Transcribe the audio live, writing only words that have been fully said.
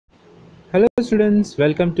Hello students,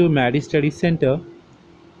 welcome to Maddie Study Center.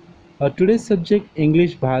 Today's subject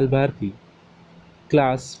English Bhal Bharti,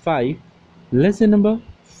 Class 5, Lesson number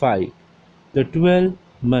 5, The 12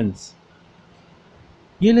 Months.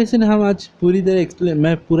 ये lesson हम आज पूरी तरह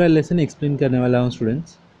मैं पूरा लेसन एक्सप्लेन करने वाला हूँ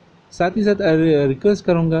स्टूडेंट्स। साथ ही साथ रिक्वेस्ट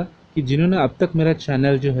करूँगा कि जिन्होंने अब तक मेरा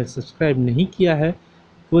चैनल जो है सब्सक्राइब नहीं किया है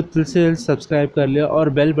वो दिल से सब्सक्राइब कर लिया और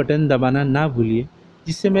बेल बटन दबाना ना भूलिए,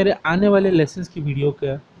 जिससे मेरे आने वाले लेसन्स की वीडियो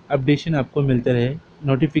का अपडेशन आपको मिलते रहे,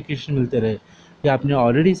 नोटिफिकेशन मिलते रहे। या आपने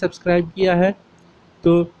ऑलरेडी सब्सक्राइब किया है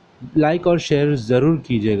तो लाइक और शेयर ज़रूर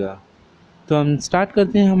कीजिएगा। तो हम स्टार्ट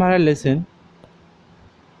करते हैं हमारा lesson.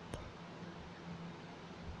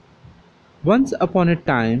 Once upon a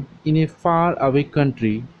time, in a far-away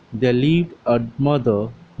country, there lived a mother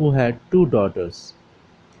who had two daughters.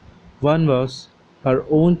 One was her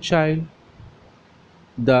own child,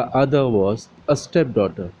 the other was a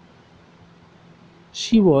stepdaughter.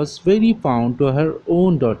 She was very fond to her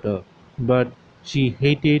own daughter, but she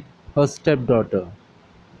hated her stepdaughter.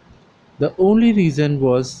 The only reason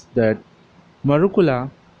was that Marukula,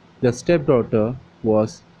 the stepdaughter,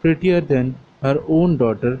 was prettier than her own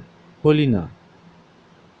daughter Holina.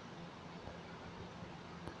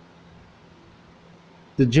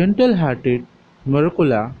 The gentle-hearted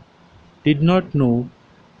Marukula did not know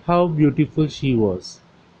how beautiful she was,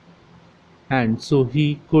 and so he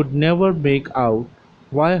could never make out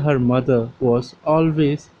why her mother was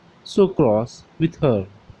always so cross with her.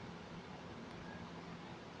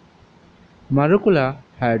 Marukula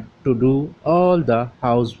had to do all the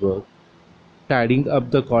housework, tidying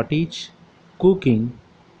up the cottage, cooking,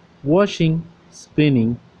 washing,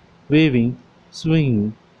 spinning, weaving,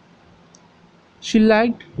 swinging. She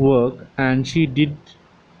liked work and she did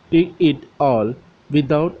it all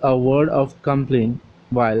without a word of complaint,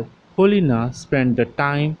 while Polina spent the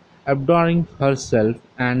time adoring herself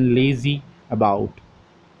and lazy about.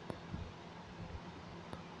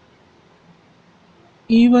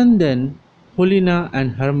 Even then, Polina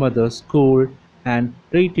and her mother scolded and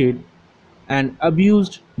rated and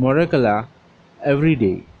abused Moracala every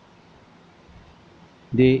day.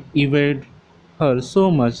 They evaded her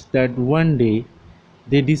so much that one day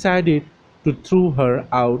they decided to throw her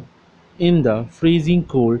out in the freezing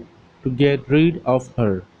cold to get rid of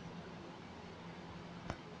her.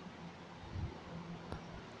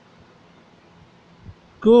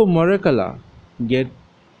 Go, Moracala, get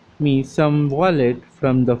me some violet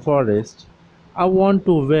from the forest. I want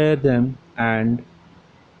to wear them and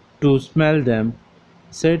to smell them,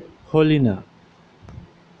 said Helena.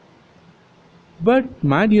 But,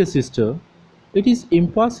 my dear sister, it is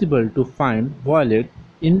impossible to find violet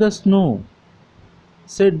in the snow,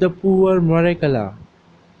 said the poor Moracala.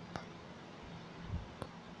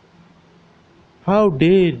 How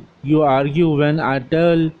dare you argue when I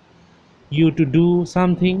tell you to do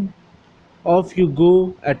something? Off you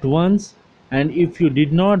go at once, and if you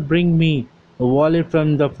did not bring me a violet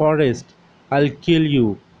from the forest, I'll kill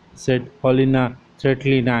you, said Helena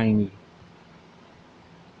threateningly.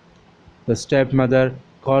 The stepmother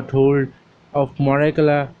caught hold of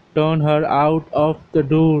Moracala, turned her out of the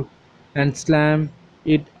door, and slammed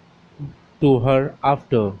it to her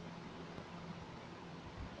after.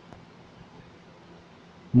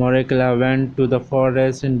 Moracala went to the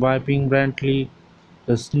forest and wiping brightly.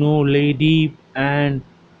 The snow lay deep and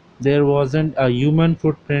there wasn't a human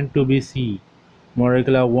footprint to be seen.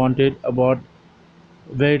 Moracala wandered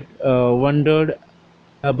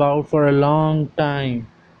about for a long time.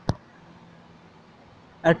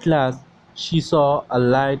 At last she saw a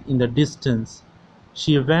light in the distance.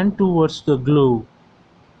 She went towards the glow,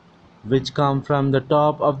 which came from the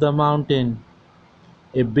top of the mountain.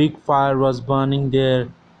 A big fire was burning there.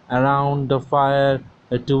 Around the fire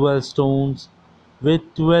were 12 stones, with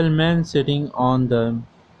 12 men sitting on them.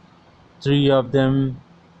 Three of them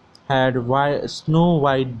had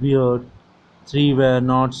snow-white beards, three were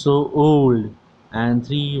not so old, and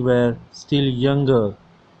three were still younger.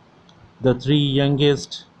 The three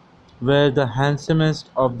youngest were the handsomest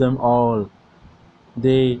of them all.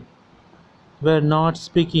 They were not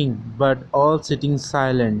speaking, but all sitting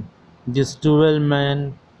silent. These 12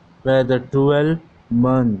 men were the 12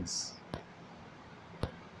 months.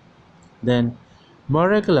 Then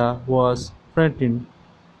Moracala was frightened.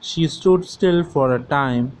 She stood still for a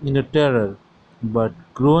time in a terror, but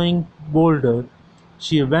growing bolder,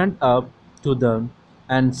 she went up to them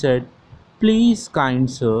and said, Please, kind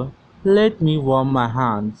sir, let me warm my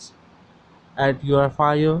hands at your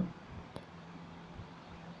fire.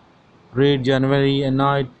 Great January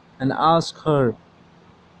annoyed and asked her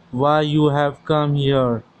why you have come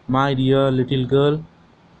here, my dear little girl.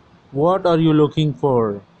 What are you looking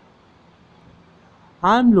for?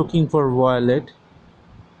 I'm looking for Violet,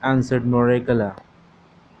 answered Morecala.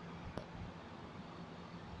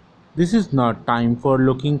 This is not time for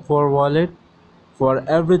looking for Violet, for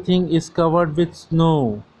everything is covered with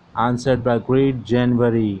snow, answered by great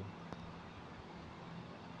January.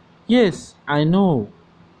 Yes, I know.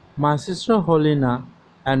 My sister Helena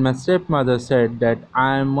and my stepmother said that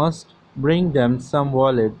I must bring them some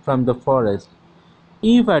wallet from the forest.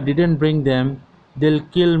 If I didn't bring them, they'll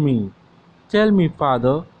kill me. Tell me,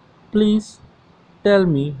 father, please tell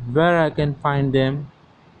me where I can find them.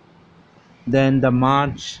 Then the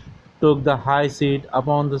march took the high seat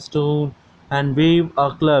upon the stone and waved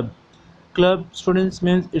a club. Club, students,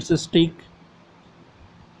 means it's a stick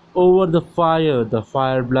over the fire. The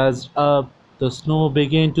fire blazed up, the snow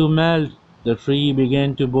began to melt, the tree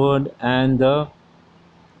began to burn, and the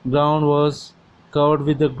ground was covered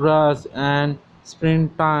with the grass and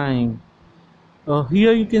springtime.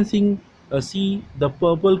 Here you can see the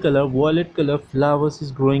purple color, violet color flowers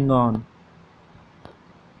is growing on.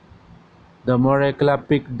 The Morecla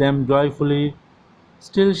picked them joyfully.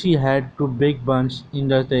 Still she had two big bunch in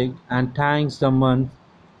the take and thanks the month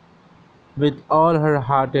with all her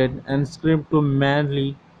hearted and screamed to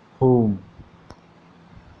merrily home.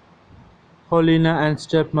 Helena and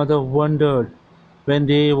stepmother wondered when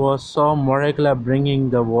they saw Morecla bringing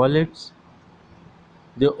the wallets.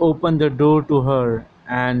 They opened the door to her,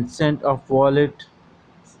 and scent of wallet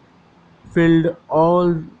filled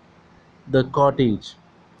all the cottage.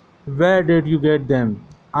 "Where did you get them?"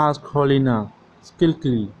 asked Helena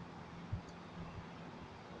skilfully.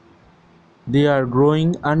 "They are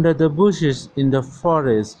growing under the bushes in the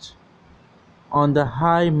forest on the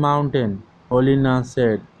high mountain," Helena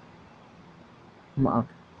said.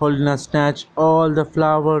 Helena snatched all the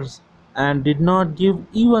flowers and did not give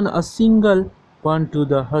even a single one to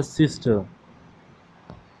her sister.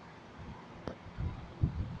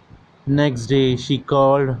 Next day she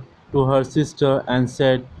called to her sister and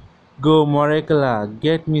said, "Go, Morecla,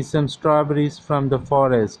 get me some strawberries from the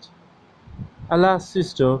forest." "Alas,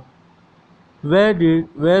 sister,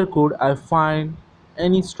 where could I find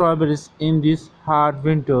any strawberries in this hard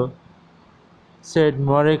winter?" said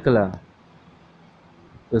Morecla.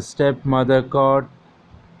 The stepmother caught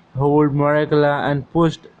hold Morecla and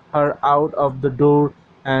pushed her out of the door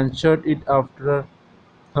and shut it after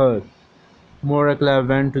her. Morecla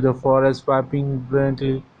went to the forest weeping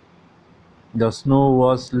brilliantly. The snow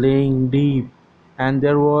was laying deep, and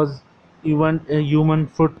there was even a human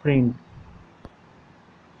footprint.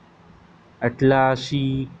 At last she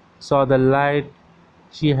saw the light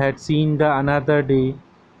she had seen the another day.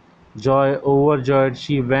 Joy overjoyed,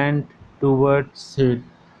 she went towards it.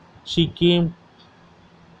 She came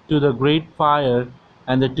to the great fire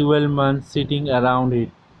and the 12 months sitting around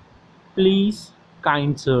it. "Please,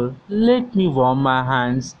 kind sir, let me warm my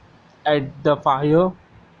hands at the fire."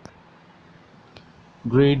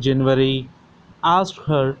 Great January asked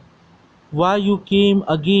her why you came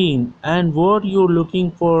again and what you're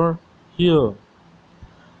looking for here.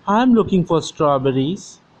 "I'm looking for strawberries.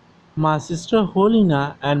 My sister Helena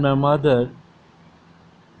and my mother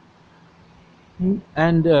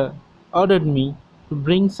and ordered me to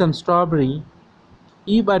bring some strawberry.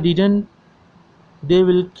 If I didn't, they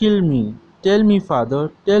will kill me. Tell me, father,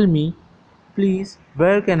 tell me, please,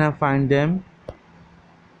 where can I find them?"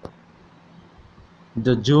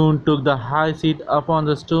 The June took the high seat upon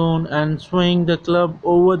the stone and swung the club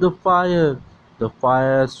over the fire. The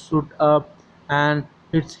fire shot up, and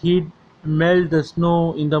its heat melted the snow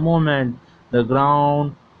in the moment. The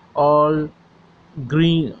ground all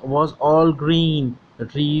all green. The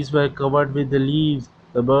trees were covered with the leaves.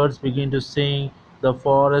 The birds began to sing. The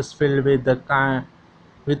forest filled with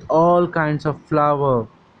with all kinds of flower.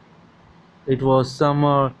 It was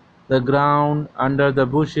summer. The ground under the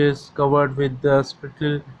bushes covered with the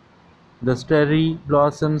starry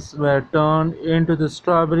blossoms were turned into the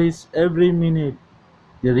strawberries every minute.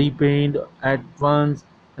 They ripened at once,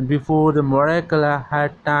 and before the Moracala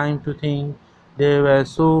had time to think, there were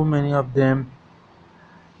so many of them.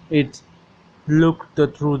 It looked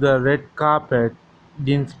through the red carpet,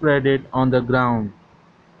 then spread it on the ground.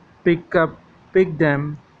 "Pick up, pick them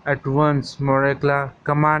at once," Moracla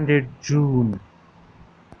commanded June.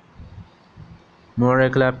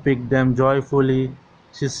 Morecla picked them joyfully.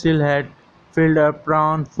 She still had filled her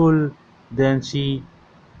prawn full. Then she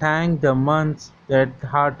thanked the months that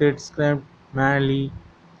hearted screamed merrily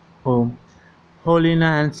home.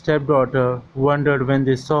 Helena and stepdaughter wondered when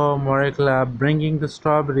they saw Morecla bringing the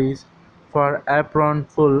strawberries for apron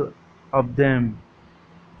full of them.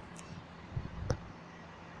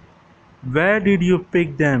 "Where did you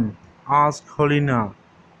pick them?" asked Helena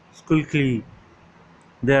sulkily.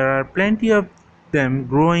 There are plenty of them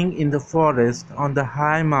growing in the forest on the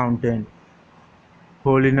high mountain.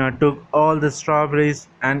 Polina took all the strawberries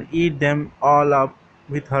and ate them all up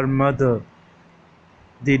with her mother.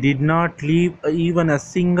 They did not leave even a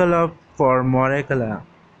single up for Morecala.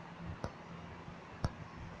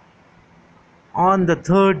 On the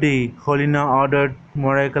third day, Holina ordered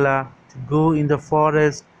Morecala to go in the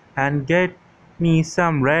forest and get me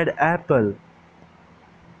some red apple.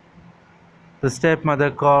 The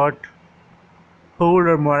stepmother caught hold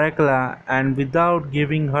of Morecala and without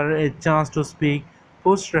giving her a chance to speak,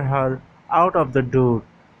 pushed her out of the door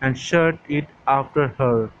and shut it after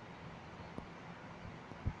her.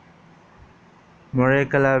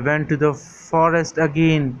 Morecala went to the forest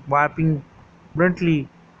again, weeping bluntly,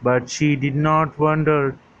 but she did not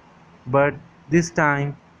wander. But this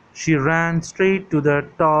time she ran straight to the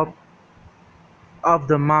top of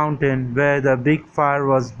the mountain where the big fire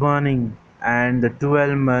was burning and the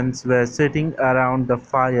 12 months were sitting around the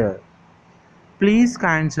fire. Please,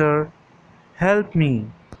 kind sir, help me.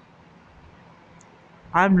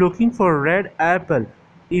 I'm looking for a red apple.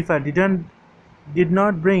 If I did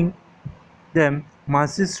not bring them, my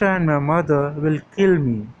sister and my mother will kill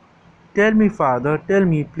me. Tell me, father, tell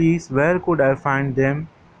me, please, where could I find them?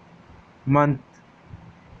 Month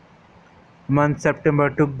month September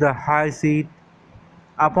took the high seat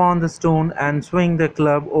upon the stone and swung the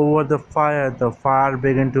club over the fire. The fire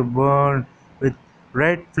began to burn with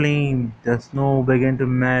red flame. The snow began to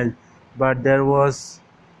melt, but there was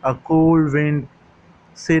a cold wind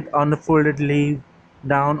sit on the folded leaf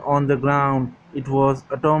down on the ground. It was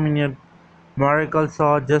autumnal. Miracle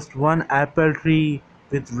saw just one apple tree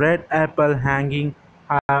with red apple hanging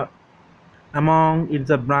high among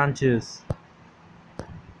its branches.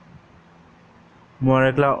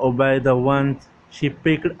 Morecla obeyed the once. She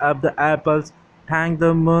picked up the apples, thanked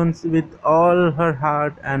the moons with all her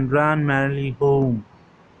heart, and ran merrily home.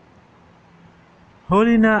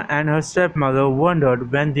 Holina and her stepmother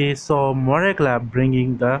wondered when they saw Morecla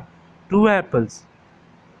bringing the two apples.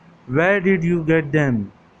 "Where did you get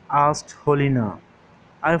them?" asked Holina.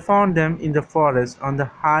 "I found them in the forest on the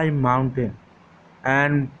high mountain."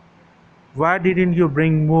 "And why didn't you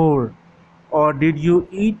bring more? Or did you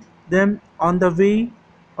eat them on the way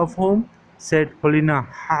of home?" said Helena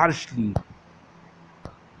harshly.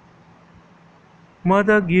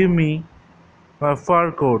 "Mother gave me my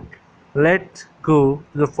fur coat. Let's go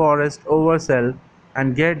to the forest ourselves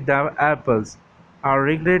and get the apples. Our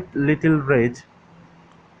regret little wretch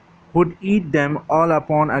would eat them all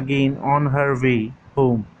upon again on her way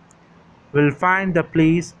home. We'll find the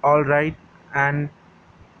place all right and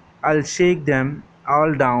I'll shake them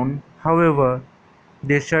all down, however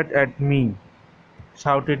they shouted me."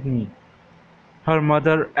 Her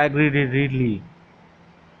mother agreed readily.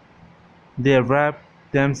 They wrapped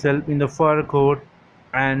themselves in the fur coat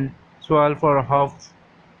and swore for half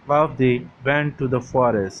they went to the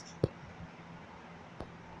forest.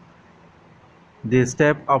 They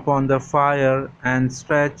stepped upon the fire and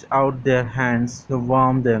stretched out their hands to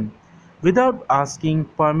warm them, without asking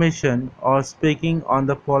permission or speaking on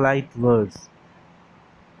the polite words.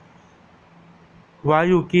 "Why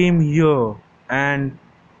you came here, and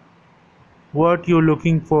what you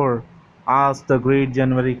looking for?" asked the great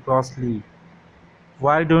January crossly.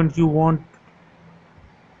 "Why don't you want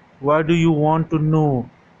Why do you want to know,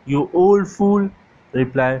 you old fool?"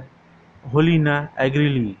 replied Helena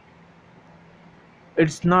angrily.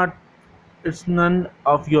 "It's not it's none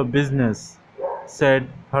of your business,"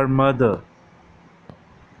 said her mother.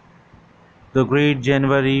 The great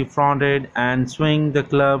January frowned and swung the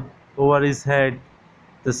club over his head.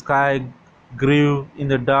 The sky grew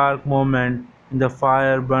in the dark moment, and the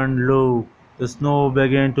fire burned low. The snow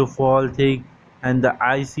began to fall thick, and the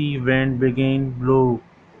icy wind began to blow.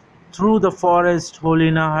 Through the forest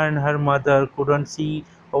Helena and her mother couldn't see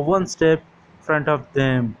one step in front of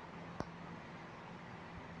them.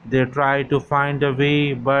 They tried to find a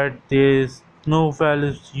way, but the snow fell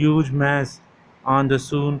a huge mass on the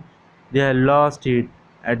soon they had lost it.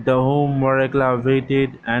 At the home Morecla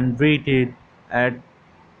waited and waited. At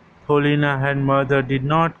Helena and mother did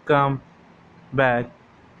not come back.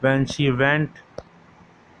 When she went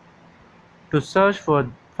to search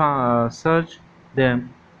them,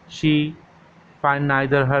 she find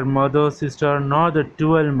neither her mother, sister, nor the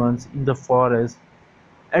 12 months in the forest.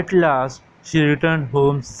 At last she returned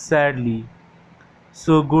home sadly.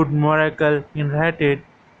 So good Miracle inherited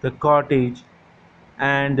the cottage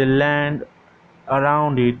and the land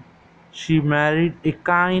around it. She married a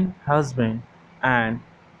kind husband, and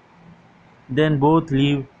then both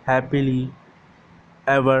lived happily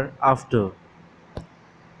ever after.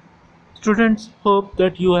 Students, hope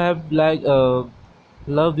that you have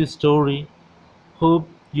love this story. Hope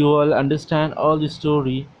you all understand all the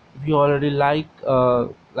story. If you already like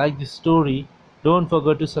this story, don't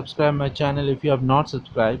forget to subscribe my channel if you have not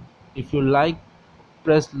subscribed. If you like,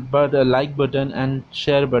 press but like button and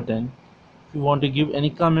share button. If you want to give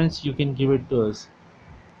any comments, you can give it to us.